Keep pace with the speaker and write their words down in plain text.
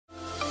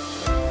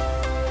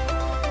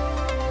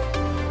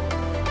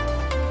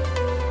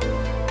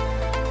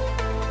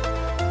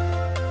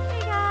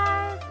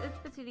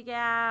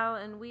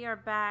are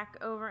back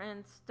over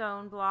in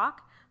Stoneblock.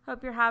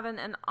 Hope you're having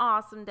an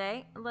awesome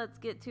day. Let's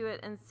get to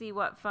it and see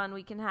what fun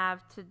we can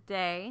have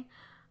today.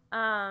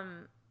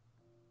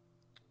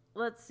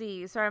 Let's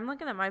see. Sorry, I'm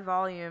looking at my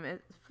volume.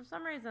 For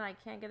some reason, I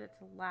can't get it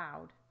to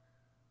loud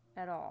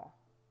at all.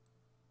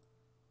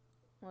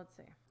 Let's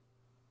see.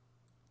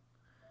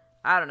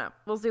 I don't know.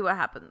 We'll see what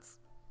happens.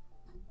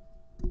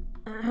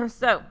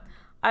 So,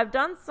 I've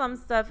done some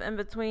stuff in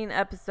between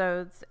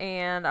episodes,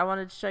 and I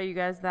wanted to show you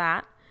guys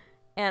that.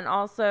 And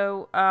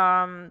also,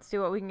 see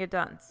what we can get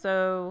done.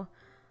 So,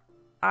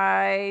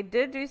 I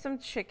did do some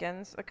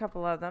chickens, a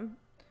couple of them.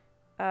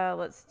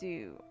 Let's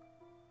do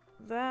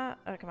that.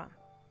 Oh, come on.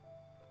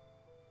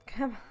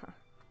 Come on.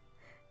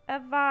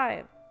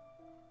 F5.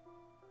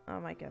 Oh,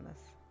 my goodness.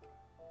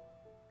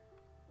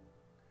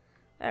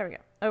 There we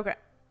go. Okay.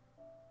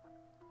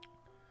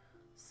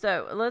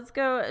 So, let's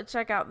go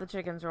check out the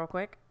chickens real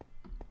quick.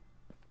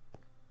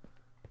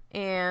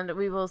 And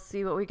we will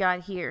see what we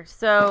got here.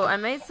 So, I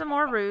made some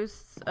more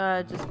roosts,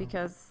 just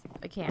because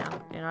I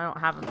can. You know, I don't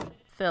have them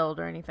filled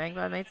or anything,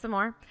 but I made some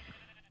more.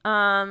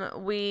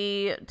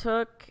 We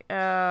took,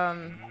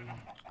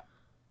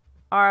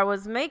 I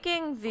was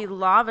making the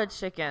lava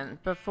chicken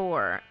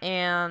before,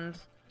 and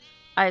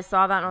I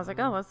saw that and I was like,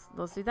 oh, let's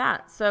do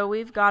that. So,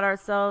 we've got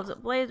ourselves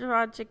blaze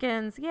rod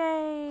chickens.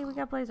 Yay, we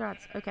got blaze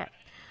rods. Okay.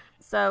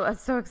 So,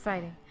 it's so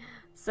exciting.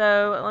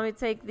 So, let me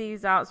take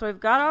these out. So, we've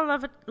got our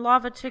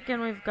lava chicken.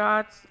 We've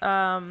got,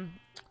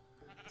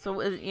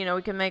 so, you know,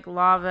 we can make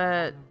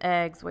lava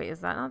eggs. Wait,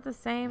 is that not the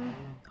same?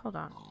 Hold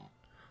on.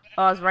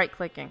 Oh, I was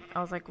right-clicking.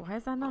 I was like, why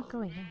is that not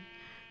going in?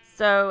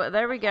 So,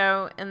 there we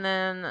go. And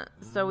then,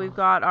 so we've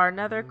got our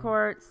nether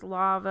quartz,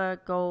 lava,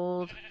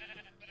 gold,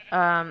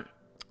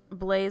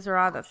 blaze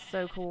rod. That's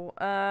so cool.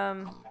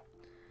 I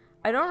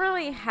don't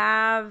really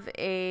have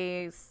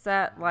a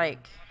set,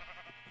 like,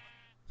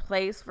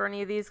 place for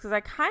any of these because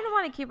I kind of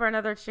want to keep our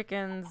nether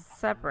chickens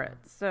separate.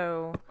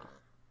 So,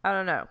 I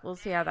don't know. We'll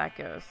see how that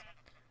goes.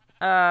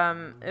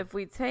 If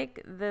we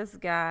take this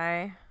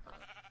guy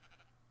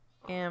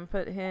and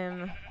put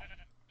him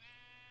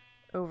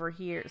over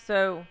here.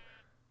 So,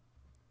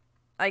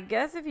 I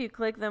guess if you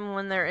click them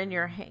when they're in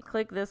your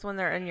click this when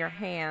they're in your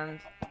hand,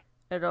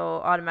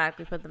 it'll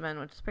automatically put them in,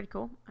 which is pretty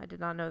cool. I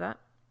did not know that.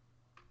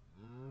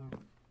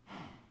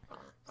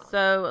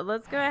 So,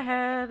 let's go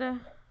ahead.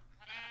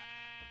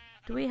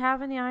 Do we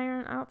have any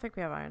iron? I don't think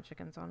we have iron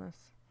chickens on us.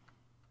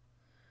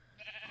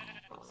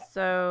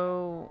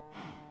 So,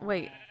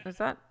 wait, is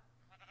that?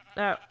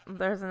 Oh,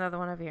 there's another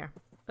one over here.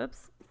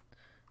 Oops.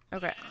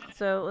 Okay,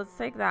 so let's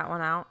take that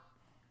one out.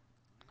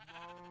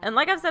 And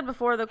like I've said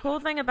before, the cool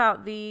thing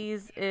about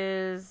these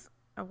is,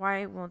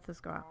 why won't this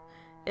go out?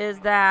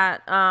 Is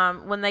that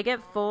when they get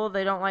full,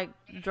 they don't like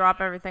drop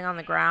everything on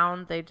the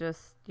ground. They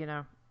just, you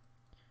know,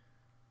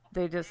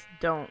 they just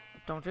don't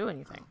do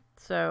anything.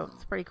 So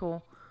it's pretty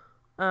cool.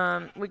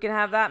 We can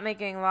have that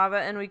making lava,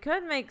 and we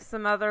could make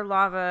some other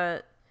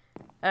lava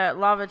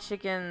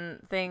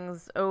chicken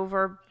things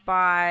over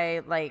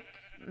by, like,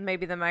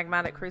 maybe the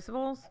magmatic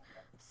crucibles.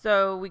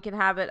 So we can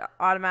have it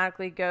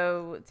automatically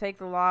go take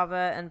the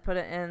lava and put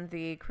it in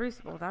the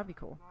crucible. That'd be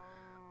cool.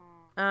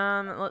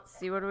 Let's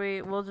see,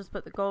 we'll just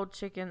put the gold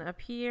chicken up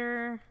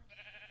here.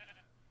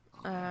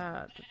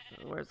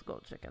 Where's the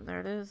gold chicken? There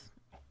it is.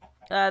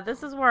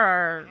 This is where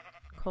our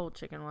cold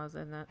chicken was,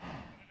 isn't it?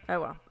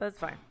 Oh well, that's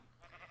fine.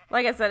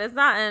 Like I said, it's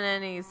not in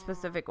any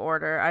specific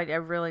order. I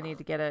really need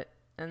to get it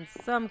in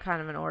some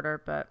kind of an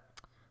order, but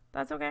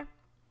that's okay.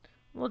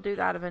 We'll do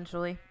that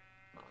eventually.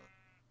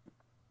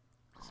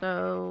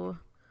 So,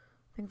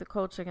 I think the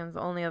cold chicken's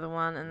the only other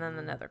one, and then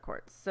the nether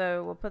quartz.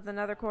 So, we'll put the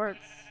nether quartz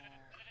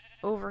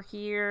over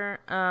here.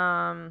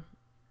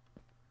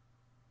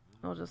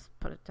 We'll just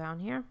put it down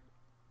here.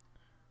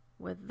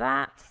 With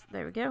that,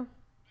 there we go.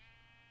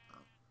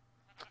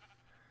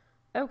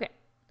 Okay.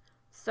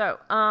 So,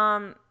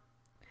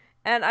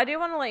 and I do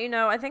want to let you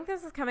know, I think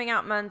this is coming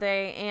out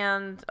Monday,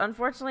 and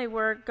unfortunately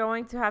we're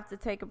going to have to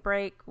take a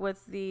break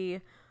with the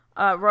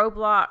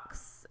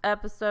Roblox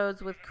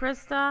episodes with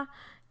Krista,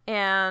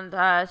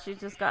 and she's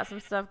just got some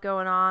stuff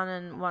going on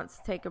and wants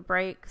to take a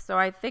break. So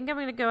I think I'm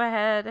going to go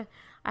ahead.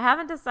 I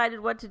haven't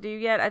decided what to do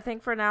yet. I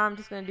think for now I'm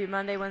just going to do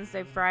Monday,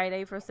 Wednesday,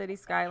 Friday for City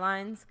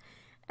Skylines.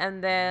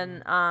 And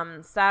then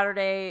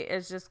Saturday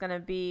is just going to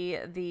be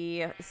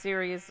the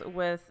series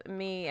with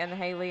me and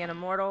Haley and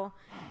Immortal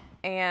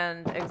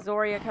and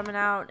Exoria coming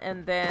out,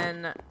 and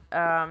then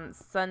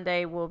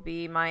Sunday will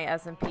be my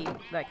SMP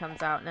that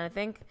comes out, and I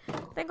think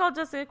I'll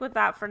just stick with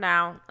that for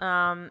now.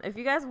 If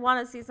you guys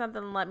want to see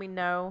something, let me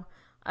know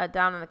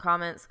down in the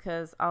comments,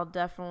 because I'll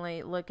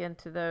definitely look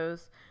into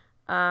those.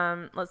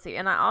 Let's see,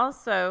 and I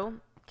also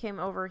came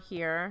over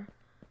here,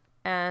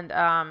 and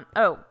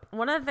oh,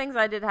 one of the things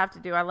I did have to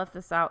do, I left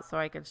this out so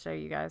I could show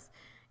you guys,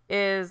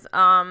 is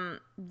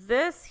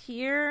this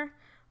here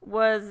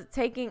was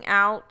taking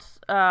out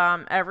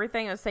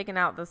everything. It was taking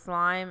out the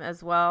slime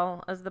as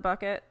well as the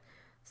bucket.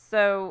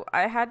 So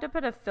I had to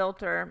put a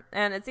filter,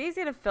 and it's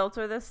easy to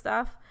filter this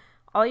stuff.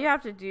 All you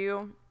have to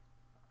do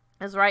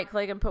is right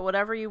click and put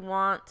whatever you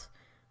want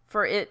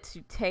for it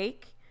to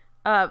take.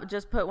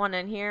 Just put one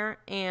in here,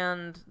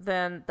 and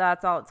then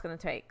that's all it's going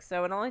to take.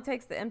 So it only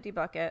takes the empty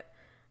bucket,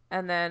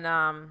 and then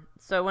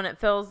so when it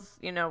fills,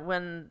 you know,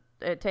 when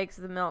it takes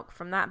the milk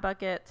from that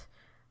bucket,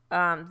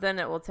 then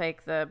it will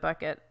take the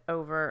bucket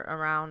over,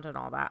 around, and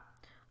all that.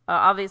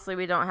 Obviously,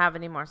 we don't have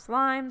any more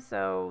slime,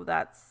 so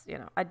that's, you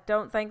know, I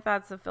don't think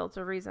that's a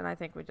filter reason. I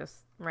think we just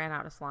ran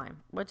out of slime,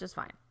 which is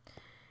fine.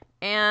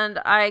 And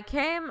I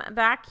came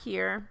back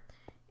here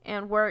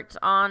and worked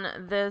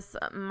on this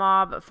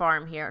mob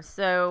farm here.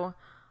 So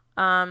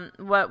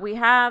what we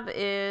have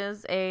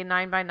is a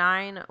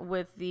 9x9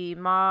 with the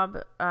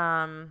mob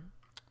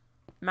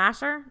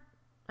masher,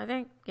 I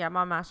think. Yeah,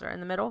 mob masher in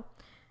the middle.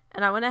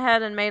 And I went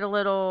ahead and made a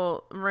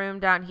little room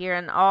down here,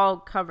 and I'll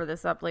cover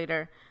this up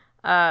later.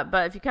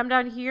 But if you come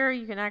down here,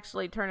 you can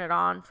actually turn it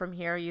on from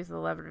here. Use the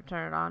lever to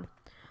turn it on.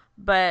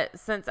 But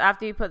since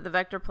after you put the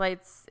vector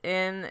plates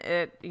in,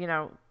 it, you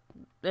know,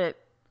 it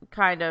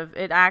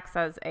acts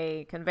as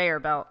a conveyor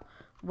belt,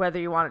 whether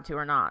you want it to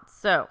or not.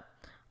 So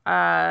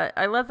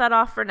I left that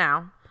off for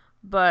now,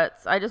 but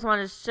I just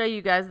wanted to show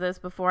you guys this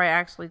before I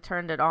actually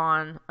turned it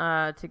on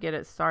to get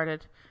it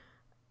started.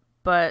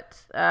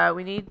 But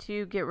we need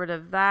to get rid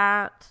of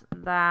that,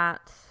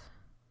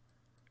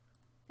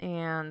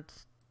 and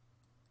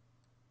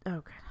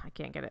oh god, I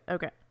can't get it.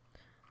 Okay,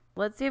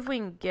 let's see if we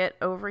can get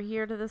over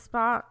here to this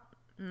spot.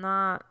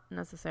 Not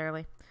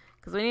necessarily,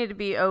 because we need to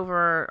be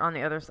over on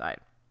the other side.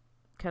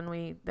 Can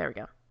we? There we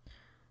go.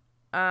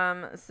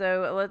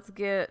 So let's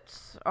get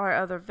our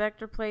other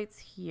vector plates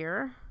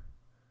here.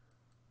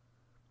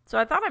 So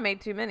I thought I made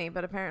too many,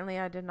 but apparently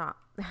I did not.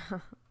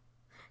 Because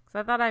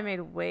I thought I made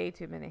way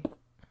too many.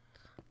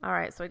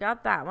 Alright, so we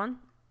got that one.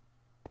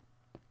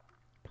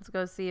 Let's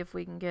go see if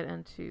we can get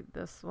into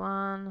this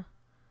one.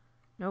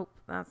 Nope,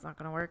 that's not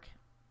going to work.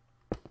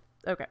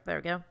 Okay, there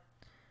we go.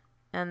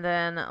 And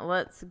then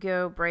let's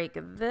go break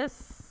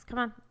this. Come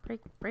on,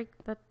 break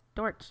the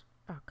torch.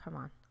 Oh, come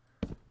on.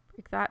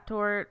 Break that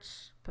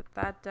torch. Put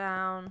that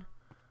down.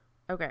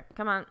 Okay,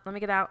 come on. Let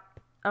me get out.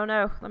 Oh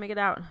no, let me get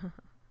out.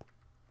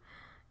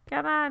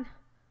 Come on.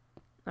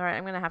 Alright,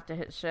 I'm going to have to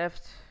hit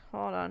shift.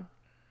 Hold on.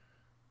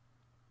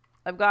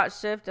 I've got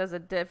shift as a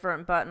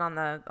different button on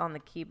the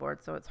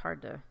keyboard, so it's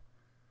hard to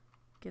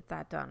get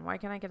that done. Why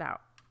can't I get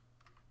out?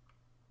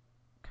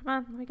 Come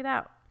on, let me get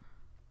out.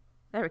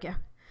 There we go.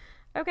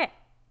 Okay.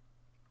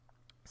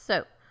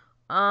 So,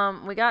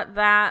 we got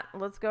that.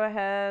 Let's go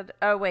ahead.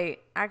 Oh, wait.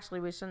 Actually,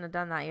 we shouldn't have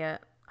done that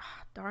yet.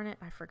 Oh, darn it,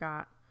 I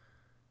forgot.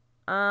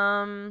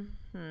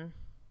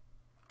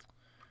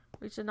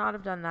 We should not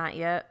have done that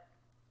yet.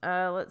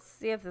 Let's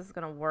see if this is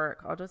going to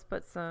work. I'll just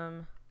put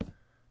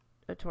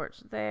a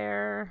torch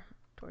there.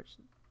 Torch.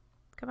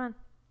 Come on.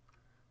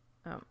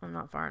 Oh, I'm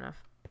not far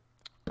enough.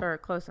 Or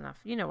close enough.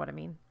 You know what I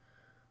mean.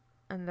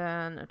 And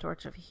then a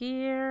torch over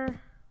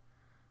here.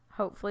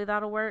 Hopefully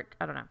that'll work.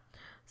 I don't know.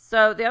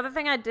 So the other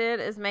thing I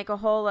did is make a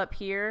hole up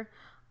here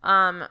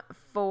I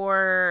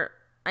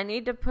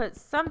need to put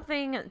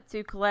something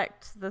to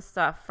collect the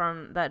stuff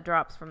that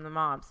drops from the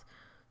mobs.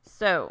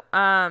 So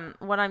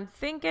what I'm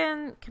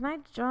thinking, can I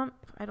jump?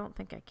 I don't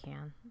think I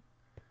can.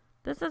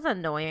 This is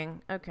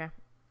annoying. Okay.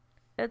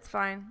 It's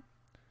fine.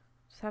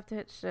 Just have to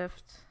hit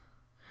shift.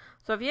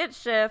 So if you hit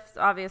shift,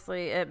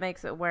 obviously it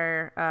makes it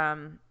where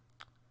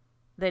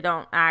they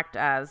don't act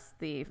as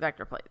the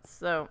vector plates.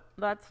 So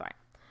that's fine.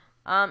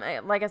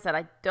 Like I said,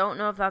 I don't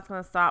know if that's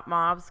going to stop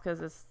mobs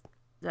because it's,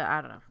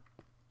 I don't know.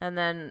 And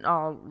then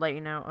I'll let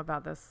you know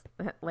about this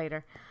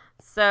later.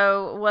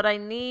 So what I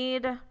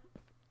need,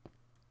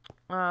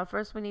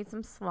 first we need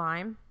some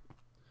slime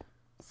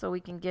so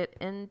we can get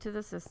into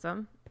the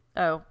system.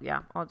 Oh,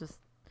 yeah,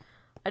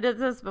 I did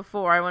this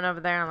before. I went over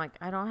there and I'm like,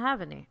 I don't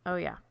have any. Oh,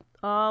 yeah.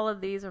 All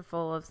of these are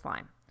full of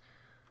slime.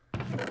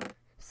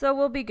 So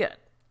we'll be good.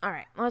 All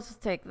right, let's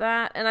just take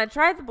that. And I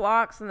tried the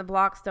blocks and the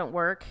blocks don't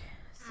work.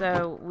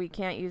 So we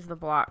can't use the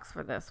blocks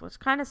for this, which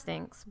kind of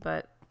stinks,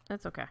 but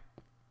it's okay.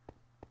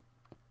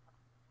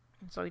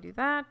 So we do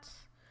that.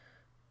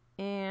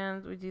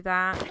 And we do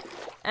that.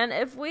 And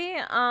if we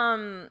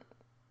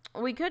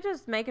could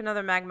just make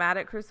another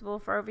magmatic crucible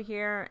for over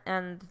here.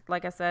 And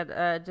like I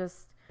said,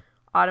 just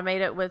automate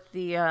it with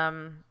the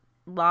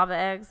lava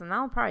eggs, and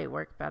that'll probably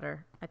work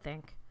better, I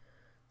think.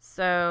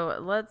 So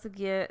let's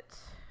get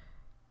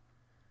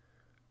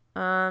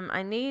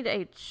I need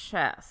a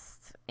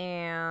chest,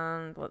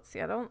 and let's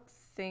see, I don't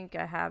think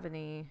I have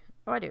any.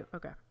 Oh, I do.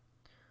 Okay,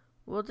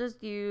 we'll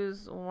just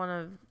use one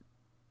of,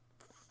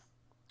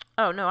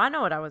 oh no, I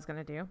know what I was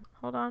gonna do.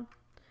 Hold on.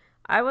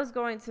 I was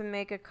going to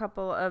make a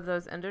couple of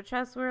those ender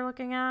chests we were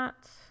looking at,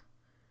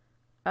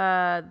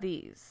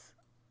 these,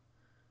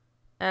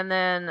 and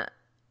then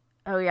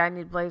oh yeah, I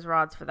need blaze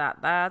rods for that.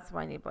 That's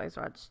why I need blaze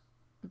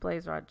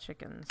rod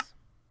chickens.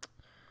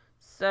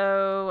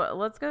 So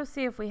let's go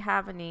see if we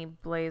have any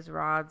blaze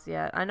rods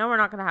yet. I know we're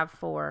not going to have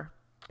 4.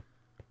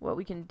 What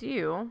we can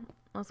do,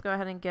 let's go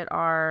ahead and get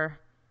our,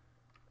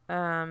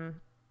 well,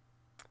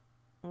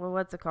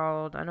 what's it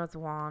called? I know it's a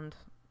wand.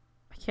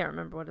 I can't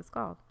remember what it's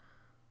called.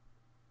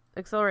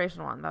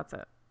 Acceleration wand, that's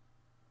it.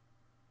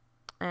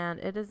 and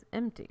it is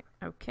empty.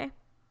 Okay.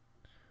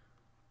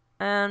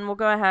 And we'll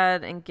go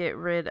ahead and get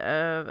rid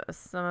of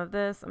some of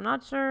this. I'm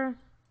not sure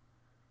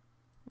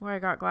where I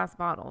got glass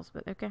bottles,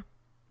 but okay.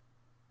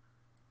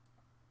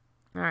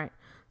 All right.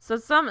 So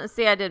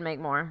see, I did make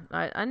more.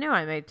 I knew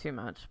I made too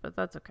much, but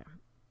that's okay.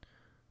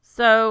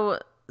 So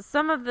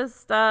some of this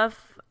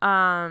stuff,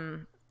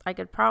 I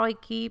could probably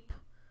keep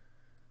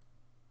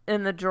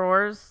in the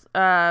drawers,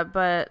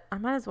 but I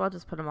might as well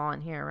just put them all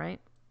in here, right?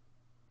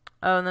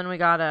 Oh, and then we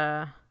got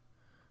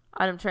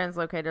item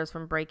translocators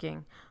from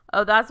breaking.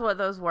 Oh, that's what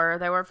those were.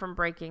 They were from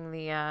breaking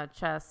the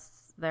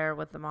chests there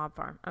with the mob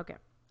farm. Okay,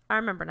 I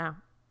remember now.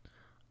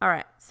 All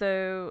right,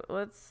 so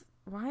let's.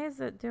 Why is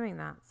it doing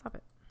that? Stop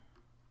it.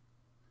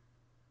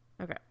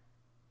 Okay,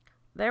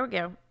 there we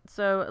go.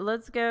 So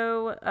let's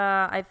go.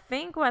 I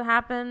think what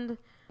happened.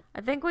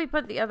 I think we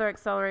put the other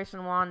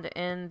acceleration wand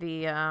in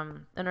the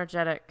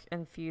energetic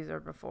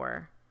infuser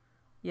before.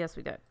 Yes,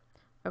 we did.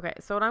 Okay,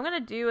 so what I'm going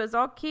to do is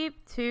I'll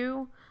keep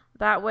 2.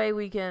 That way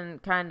we can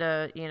kind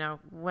of, you know,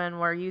 when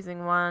we're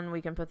using one,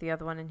 we can put the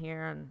other one in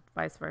here and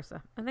vice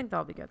versa. I think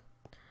that'll be good.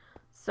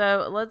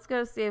 So let's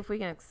go see if we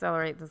can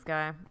accelerate this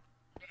guy.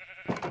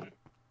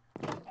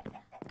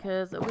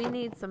 Because we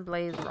need some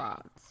blaze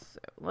rods. So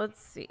let's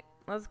see.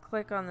 Let's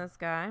click on this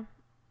guy.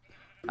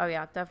 Oh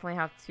yeah, definitely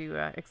have to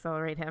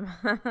accelerate him.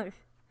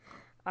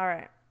 All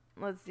right,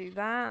 let's do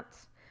that.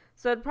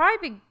 So it'd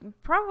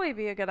probably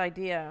be a good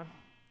idea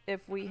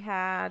if we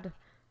had.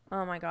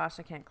 Oh my gosh,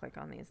 I can't click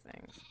on these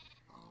things.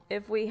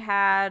 If we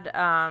had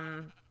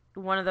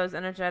one of those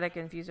energetic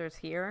infusers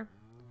here.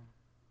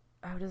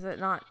 Oh, does it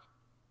not?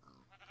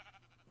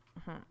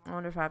 I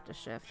wonder if I have to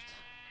shift.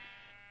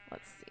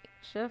 Let's see.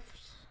 Shift.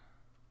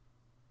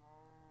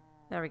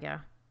 There we go.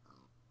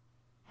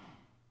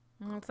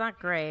 It's not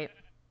great.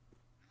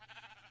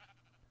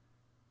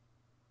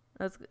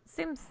 It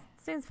seems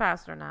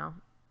faster now.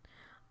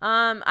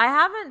 I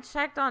haven't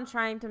checked on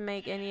trying to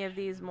make any of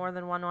these more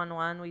than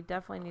 111. We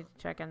definitely need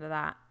to check into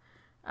that.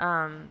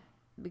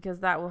 Because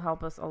that will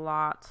help us a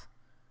lot.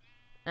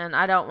 And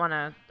I don't want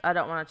to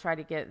try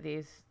to get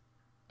these,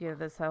 you know,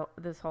 this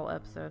whole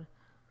episode.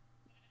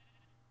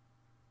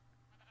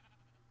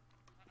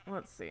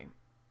 Let's see.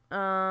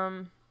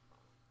 I'm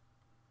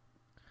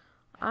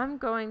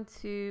going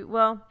to,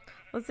 well,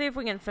 let's see if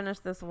we can finish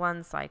this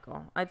one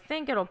cycle. I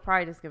think it'll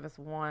probably just give us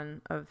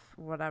one of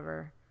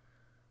whatever.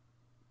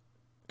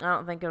 I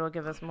don't think it'll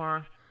give us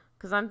more.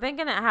 Because I'm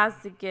thinking it has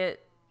to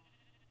get,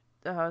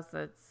 oh,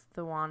 so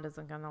the wand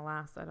isn't going to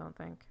last, I don't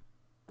think.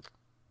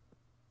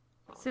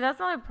 See, that's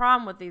the only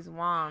problem with these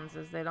wands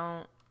is they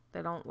don't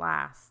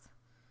last.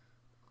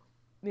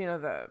 You know,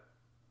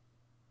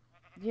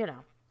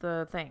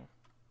 the thing.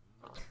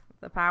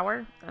 The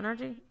power,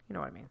 energy, you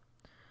know what I mean.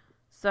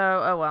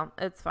 So, oh well,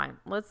 it's fine.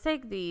 Let's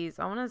take these.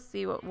 I want to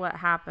see what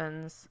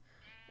happens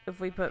if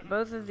we put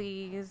both of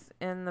these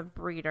in the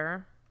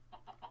breeder.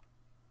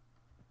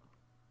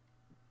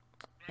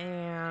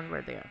 And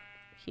where'd they go?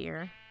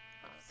 Here.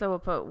 So we'll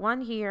put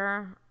one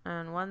here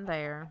and one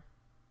there.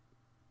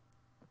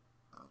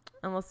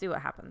 And we'll see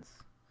what happens.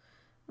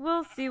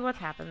 We'll see what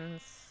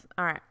happens.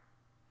 Alright.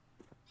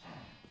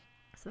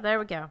 So there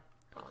we go.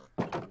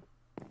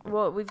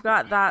 Well, we've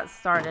got that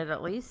started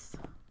at least.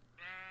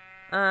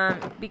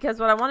 Because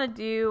what I want to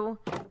do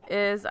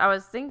is I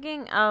was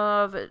thinking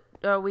of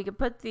we could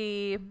put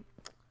the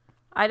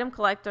item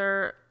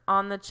collector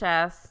on the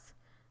chest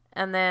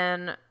and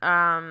then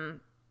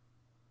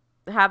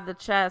have the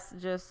chest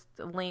just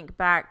link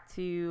back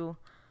to,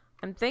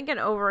 I'm thinking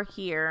over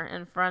here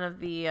in front of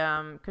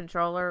the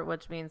controller,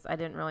 which means I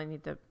didn't really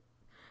need to,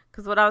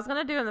 because what I was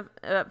going to do in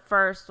the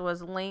first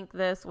was link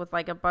this with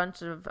like a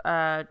bunch of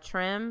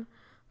trim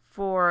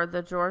for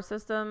the drawer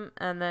system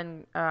and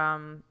then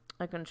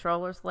a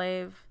controller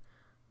slave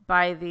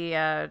by the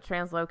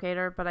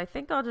translocator, but I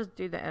think I'll just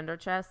do the ender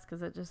chest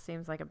because it just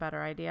seems like a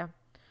better idea.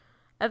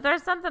 If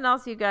there's something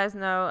else you guys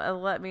know,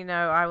 let me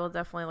know. I will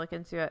definitely look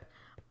into it.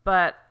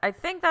 But I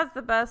think that's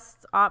the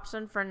best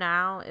option for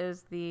now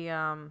is the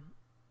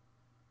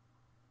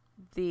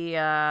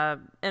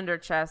ender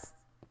chest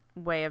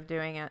way of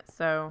doing it.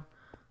 So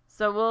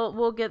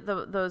we'll get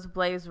those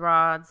blaze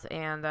rods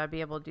and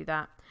be able to do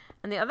that.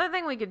 And the other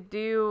thing we could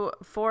do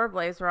for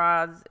blaze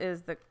rods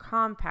is the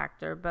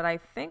compactor, but I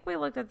think we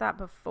looked at that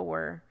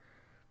before,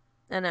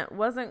 and it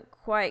wasn't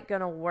quite going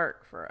to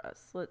work for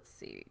us. Let's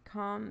see.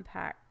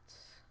 Compactor.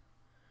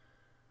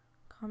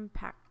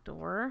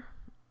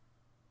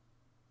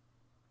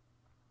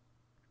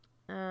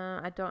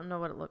 I don't know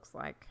what it looks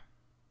like.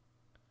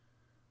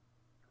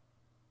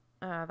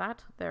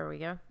 There we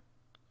go.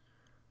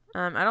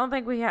 I don't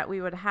think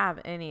we would have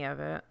any of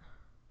it.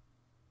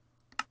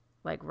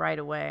 Like right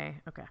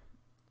away. Okay.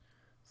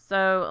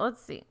 So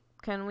let's see.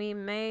 Can we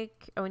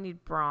make, oh, we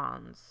need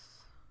bronze.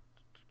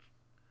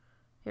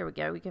 Here we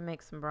go. We can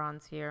make some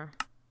bronze here.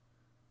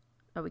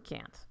 Oh, we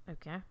can't.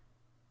 Okay.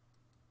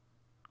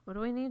 What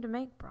do we need to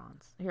make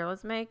bronze? Here,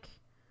 let's make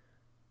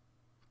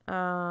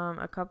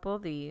a couple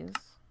of these.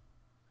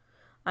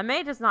 I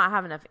may just not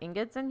have enough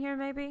ingots in here,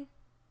 maybe.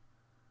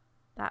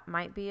 That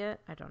might be it.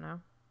 I don't know.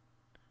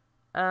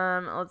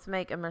 Let's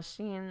make a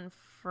machine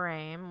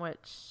frame,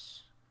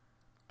 which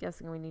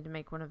guessing we need to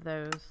make one of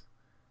those.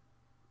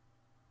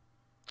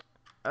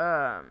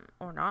 Or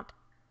not.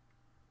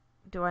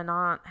 Do I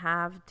not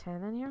have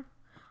 10 in here?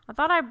 I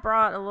thought I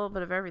brought a little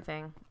bit of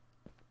everything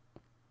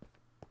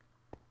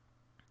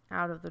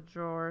out of the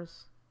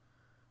drawers.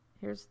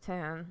 Here's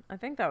 10. I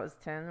think that was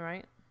 10,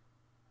 right?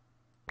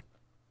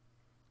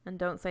 And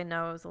don't say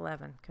no, it was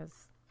 11,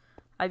 because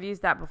I've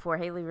used that before.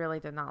 Haley really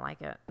did not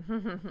like it.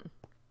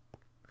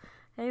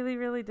 Haley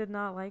really did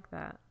not like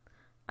that.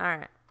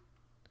 Alright.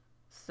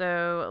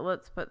 So,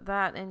 let's put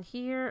that in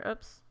here.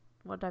 Oops.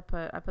 What did I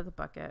put? I put the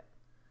bucket.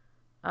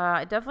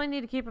 I definitely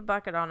need to keep a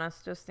bucket on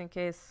us, just in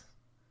case,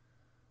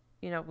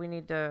 you know, we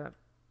need to...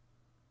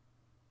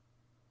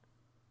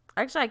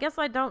 Actually, I guess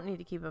I don't need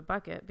to keep a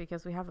bucket,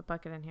 because we have a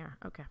bucket in here.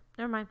 Okay,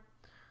 never mind.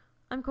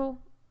 I'm cool.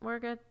 We're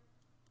good.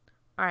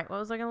 Alright, what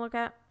was I going to look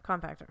at?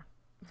 Compactor.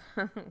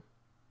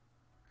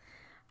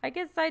 I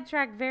get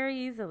sidetracked very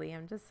easily,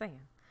 I'm just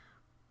saying.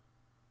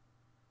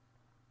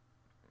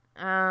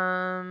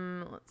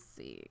 Let's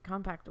see.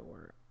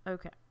 Compactor.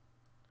 Okay.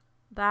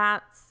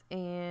 That's,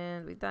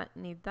 and we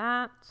need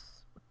that.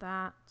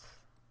 That.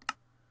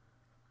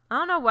 I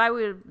don't know why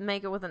we would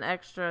make it with an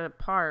extra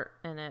part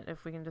in it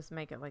if we can just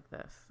make it like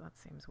this. That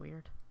seems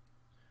weird.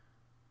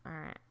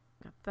 Alright.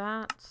 Got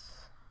that.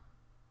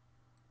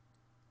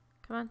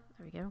 Come on.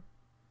 There we go.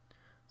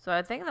 So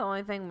I think the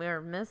only thing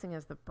we're missing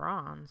is the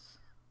bronze.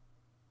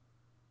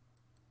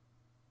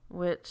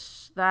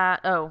 Which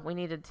that, oh, we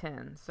needed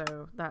 10.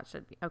 So that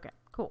should be, okay,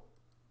 cool.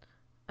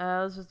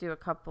 Let's just do a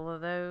couple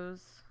of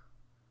those.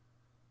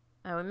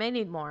 We may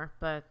need more,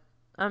 but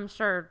I'm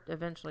sure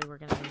eventually we're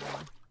going to need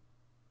more.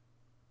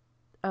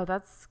 Oh,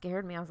 that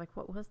scared me. I was like,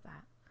 what was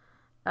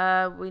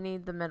that? We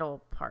need the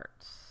middle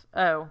parts.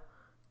 Oh,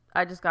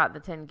 I just got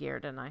the 10 gear,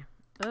 didn't I?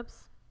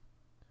 Oops.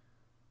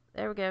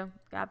 There we go.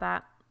 Got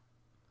that.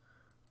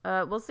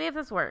 We'll see if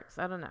this works.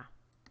 I don't know.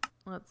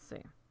 Let's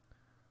see.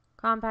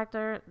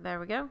 Compactor.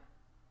 There we go.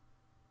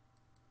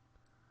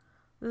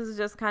 This is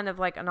just kind of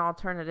like an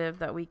alternative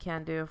that we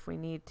can do if we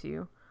need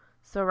to.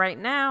 So right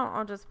now,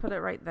 I'll just put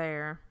it right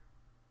there.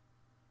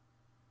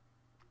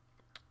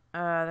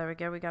 There we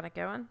go. We got it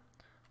going.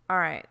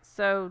 Alright,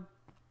 so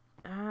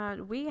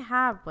we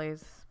have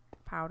blaze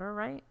powder,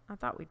 right? I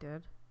thought we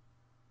did.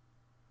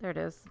 There it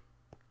is.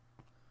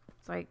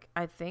 It's like,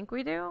 I think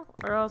we do,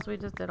 or else we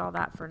just did all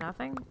that for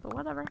nothing, but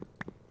whatever.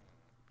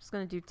 Just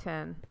gonna do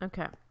 10.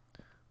 Okay.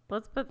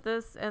 Let's put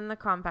this in the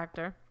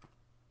compactor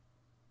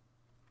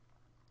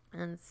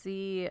and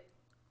see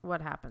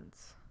what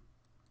happens.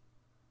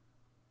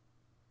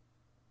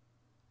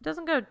 It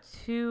doesn't go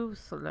too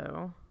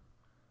slow.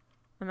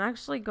 I'm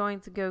actually going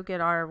to go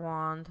get our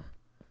wand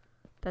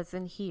that's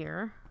in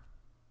here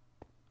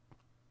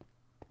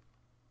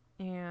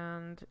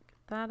and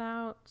get that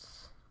out.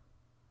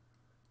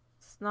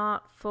 It's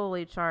not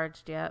fully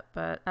charged yet,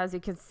 but as you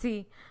can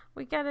see,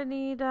 we gotta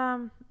need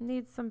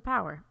some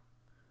power.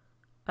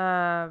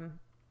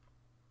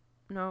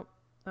 Nope.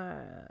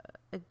 I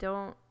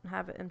don't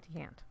have an empty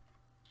hand.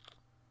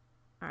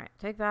 Alright,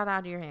 take that out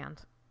of your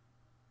hand.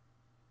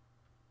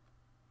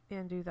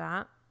 And do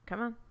that.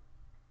 Come on.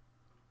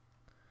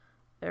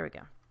 There we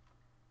go.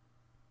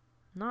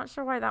 Not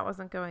sure why that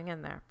wasn't going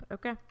in there, but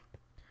okay.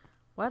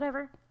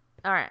 Whatever.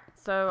 Alright,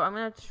 so I'm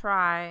going to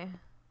try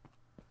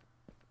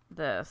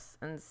this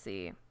and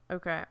see.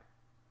 Okay.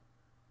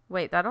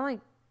 Wait, that only...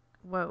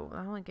 Whoa,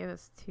 that only gave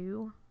us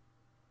 2?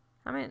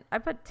 I mean, I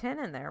put 10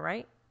 in there,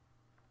 right?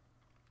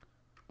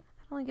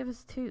 That only gave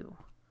us 2.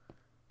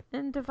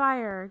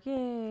 Indivier,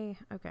 yay.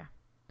 Okay.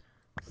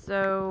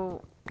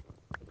 So,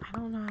 I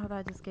don't know how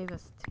that just gave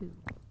us 2.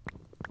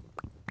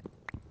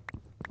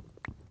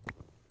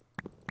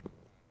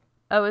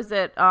 Oh, is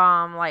it,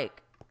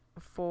 like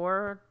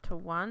 4 to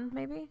 1,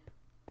 maybe?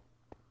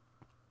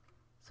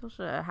 Still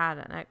should have had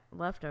it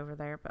left over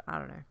there, but I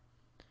don't know.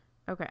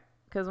 Okay,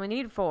 because we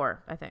need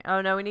 4, I think.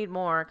 Oh, no, we need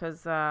more,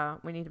 because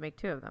we need to make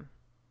 2 of them.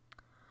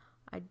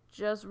 I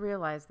just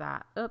realized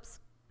that. Oops.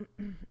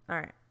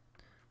 Alright.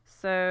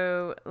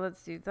 So,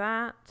 let's do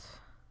that.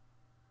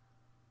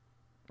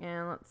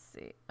 And let's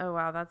see. Oh,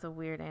 wow, that's a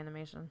weird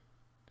animation.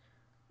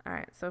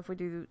 Alright, so if we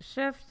do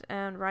shift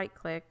and right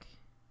click...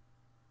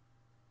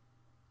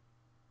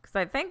 Because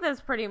I think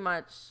this pretty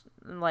much,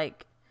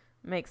 like,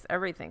 makes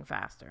everything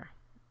faster.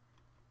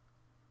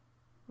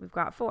 We've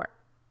got 4.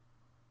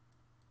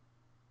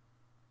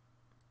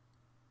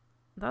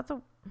 That's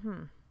a...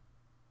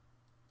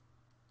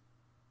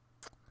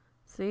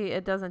 See,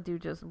 it doesn't do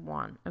just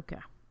 1. Okay.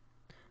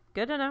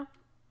 Good to know.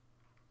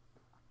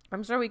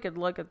 I'm sure we could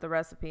look at the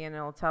recipe and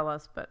it'll tell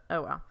us, but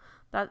oh well.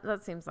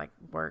 That seems like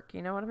work,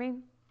 you know what I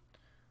mean?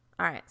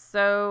 Alright,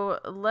 so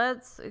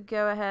let's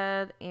go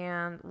ahead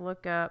and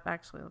look up...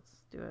 Actually, let's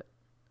do it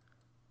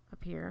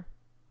up here.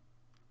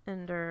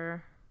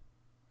 Ender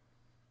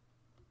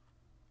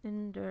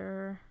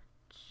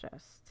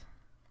chest.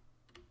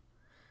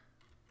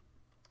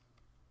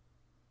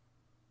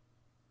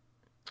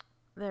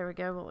 There we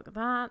go. We'll look at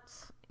that.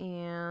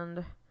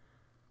 And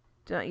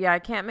Yeah, I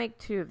can't make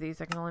 2 of these.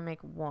 I can only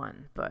make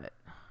 1, but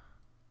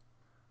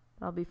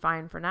that'll be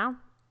fine for now.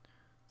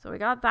 So we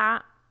got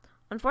that.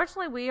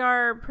 Unfortunately, we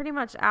are pretty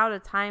much out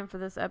of time for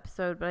this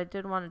episode, but I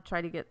did want to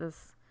try to get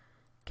this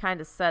kind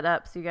of set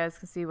up so you guys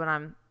can see what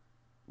I'm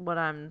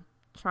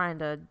trying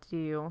to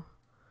do.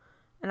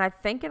 And I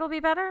think it'll be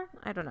better.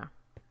 I don't know.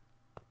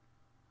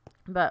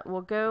 But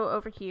we'll go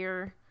over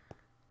here.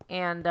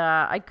 And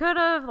I could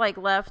have like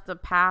left a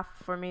path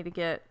for me to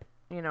get,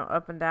 you know,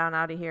 up and down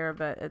out of here,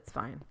 but it's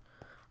fine.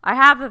 I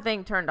have the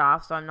thing turned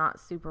off, so I'm not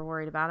super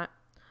worried about it.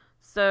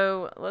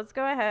 So let's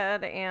go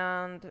ahead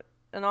and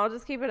I'll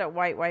just keep it at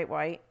white, white,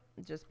 white,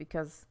 just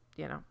because,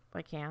 you know,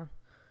 I can.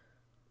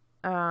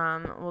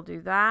 We'll do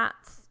that,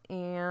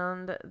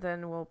 and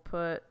then we'll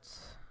put...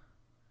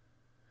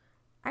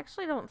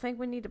 Actually, I don't think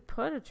we need to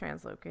put a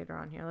translocator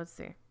on here. Let's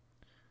see.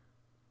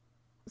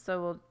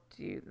 So we'll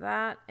do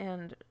that,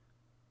 and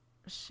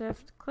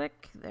shift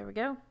click. There we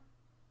go.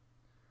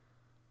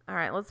 All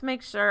right, let's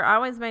make sure. I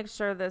always make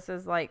sure this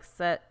is like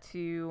set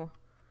to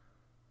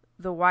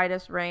the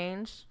widest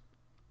range.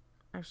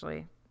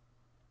 Actually,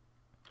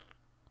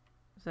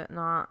 is it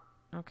not?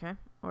 Okay,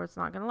 or it's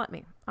not going to let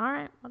me. All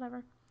right,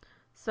 whatever.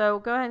 So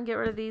go ahead and get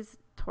rid of these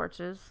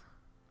torches.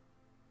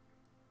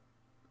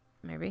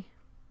 Maybe.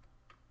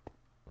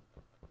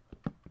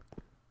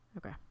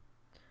 Okay.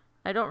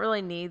 I don't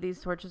really need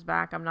these torches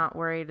back. I'm not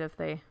worried if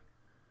they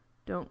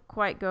don't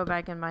quite go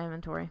back in my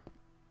inventory.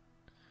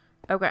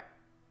 Okay.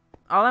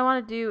 All I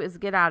want to do is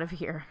get out of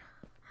here.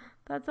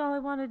 That's all I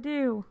want to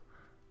do.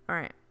 All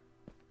right.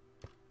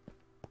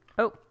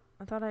 Oh,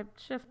 I thought I'd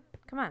shift.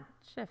 Come on,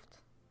 shift.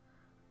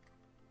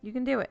 You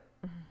can do it.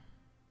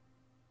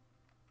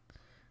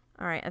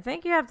 All right. I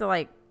think you have to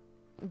like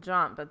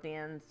jump at the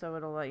end so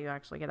it'll let you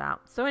actually get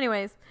out. So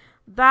anyways,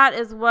 that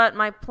is what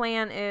my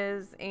plan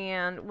is,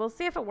 and we'll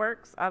see if it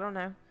works. I don't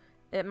know.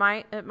 It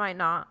might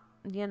not.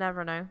 You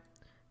never know.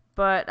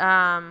 But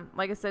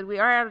like I said, we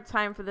are out of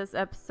time for this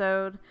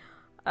episode.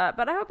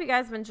 But I hope you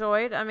guys have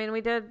enjoyed. I mean,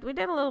 we did a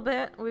little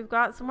bit. We've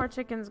got some more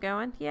chickens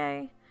going.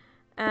 Yay.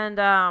 And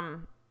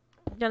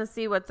gonna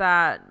see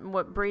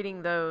what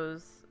breeding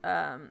those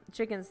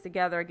chickens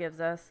together gives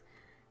us.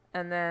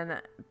 And then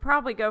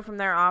probably go from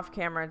there off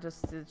camera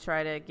just to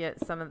try to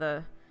get some of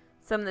the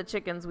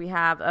chickens we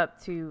have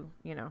up to,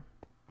 you know,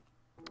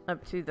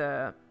 up to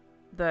the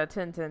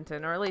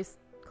 10-10-10, or at least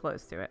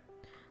close to it.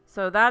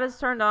 So that is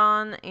turned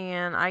on,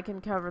 and I can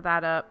cover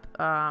that up.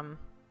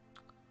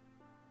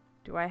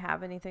 Do I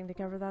have anything to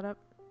cover that up?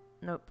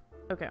 Nope.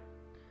 Okay.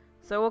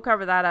 So we'll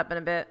cover that up in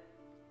a bit.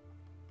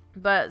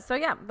 But, so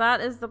yeah, that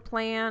is the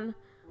plan.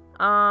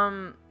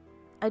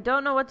 I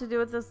don't know what to do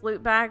with this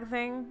loot bag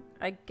thing.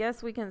 I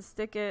guess we can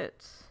stick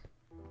it...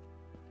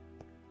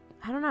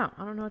 I don't know.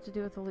 I don't know what to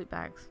do with the loot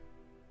bags.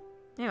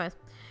 Anyways.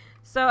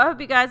 So I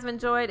hope you guys have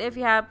enjoyed. If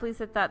you have, please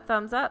hit that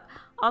thumbs up.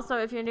 Also,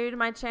 if you're new to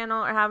my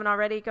channel or haven't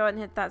already, go ahead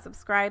and hit that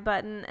subscribe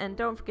button. And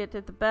don't forget to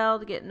hit the bell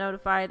to get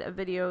notified of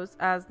videos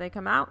as they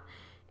come out.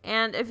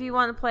 And if you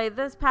want to play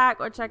this pack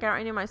or check out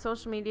any of my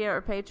social media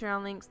or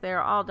Patreon links, they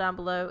are all down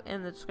below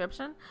in the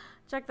description.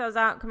 Check those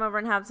out. Come over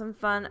and have some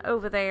fun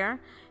over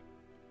there.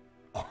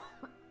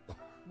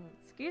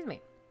 Excuse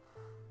me.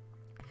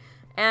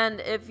 And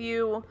if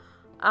you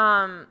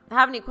have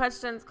any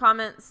questions,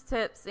 comments,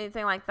 tips,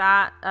 anything like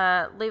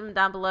that, leave them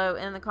down below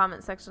in the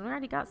comment section. We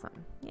already got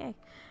something. Yay.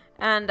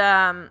 And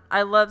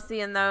I love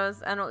seeing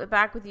those. And I'll get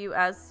back with you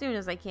as soon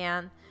as I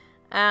can.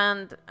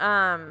 And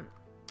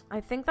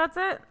I think that's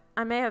it.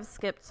 I may have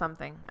skipped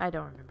something. I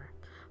don't remember.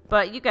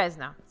 But you guys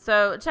know.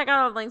 So check out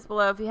all the links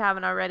below if you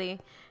haven't already.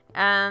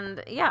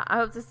 And yeah, I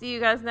hope to see you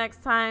guys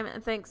next time.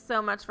 And thanks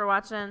so much for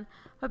watching.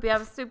 Hope you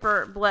have a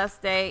super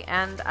blessed day.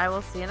 And I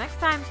will see you next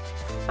time.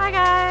 Bye,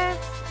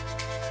 guys.